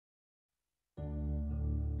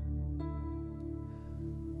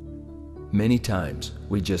Many times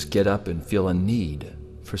we just get up and feel a need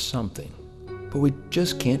for something, but we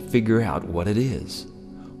just can't figure out what it is.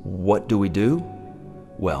 What do?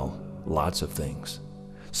 Well, lots of things.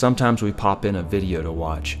 Sometimes we pop in a video to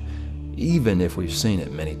watch, even if we've seen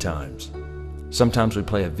it many times. Sometimes we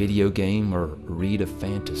play a video game or read a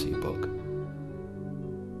fantasy book.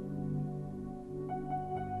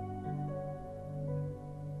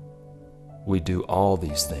 We do all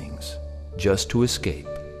these things just to escape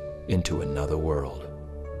into another world.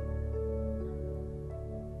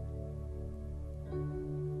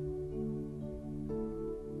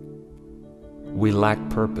 We lack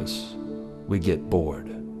purpose. We get bored.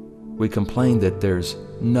 We complain that there's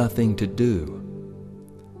nothing to do.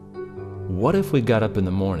 What if we got up in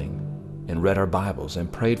the morning and read our Bibles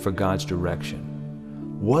and prayed for God's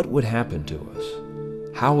direction? What would happen to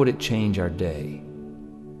us? How would it change our day?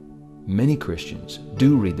 Many Christians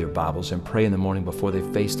do read their Bibles and pray in the morning before they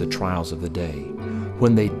face the trials of the day.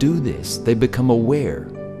 When they do this, they become aware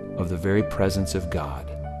of the very presence of God.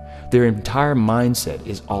 Their entire mindset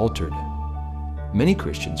is altered. Many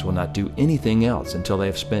Christians will not do anything else until they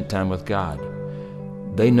have spent time with God.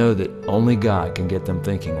 They know that only God can get them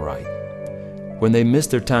thinking right. When they miss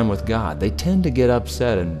their time with God, they tend to get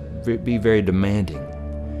upset and be very demanding.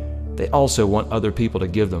 They also want other people to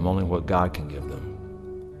give them only what God can give them.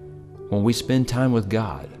 When we spend time with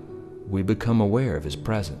God, we become aware of His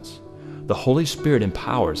presence. The Holy Spirit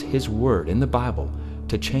empowers His Word in the Bible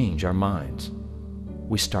to change our minds.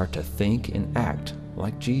 We start to think and act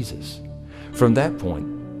like Jesus. From that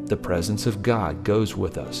point, the presence of God goes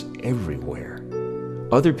with us everywhere.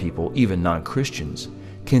 Other people, even non-Christians,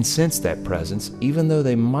 can sense that presence even though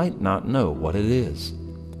they might not know what it is.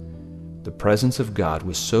 The presence of God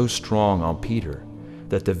was so strong on Peter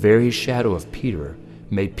that the very shadow of Peter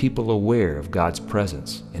made people aware of God's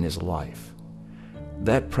presence in his life.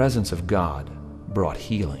 That presence of God brought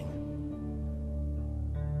healing.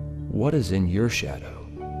 What is in your shadow?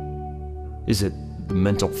 Is it the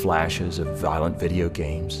mental flashes of violent video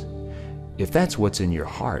games? If that's what's in your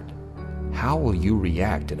heart, how will you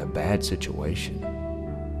react in a bad situation?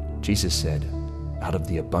 Jesus said, out of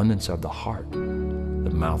the abundance of the heart, the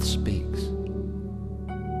mouth speaks.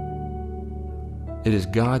 It is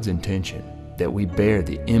God's intention that we bear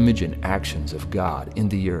the image and actions of God in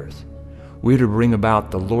the earth. We are to bring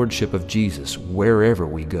about the lordship of Jesus wherever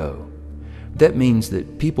we go. That means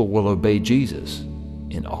that people will obey Jesus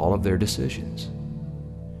in all of their decisions.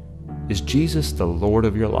 Is Jesus the Lord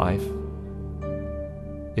of your life?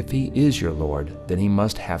 If He is your Lord, then He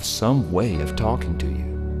must have some way of talking to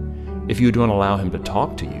you. If you don't allow Him to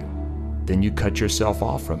talk to you, then you cut yourself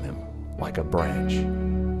off from Him like a branch.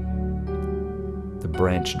 The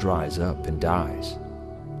branch dries up and dies.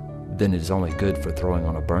 Then it is only good for throwing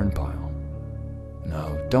on a burn pile.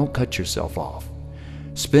 No, don't cut yourself off.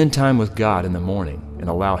 Spend time with God in the morning and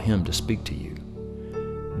allow Him to speak to you.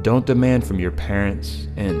 Don't demand from your parents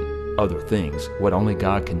and other things what only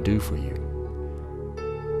God can do for you.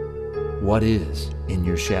 What is in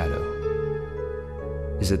your shadow?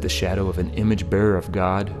 Is it the shadow of an image bearer of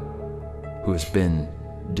God who has been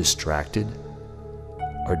distracted?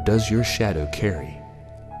 Or does your shadow carry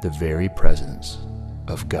the very presence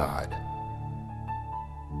of God?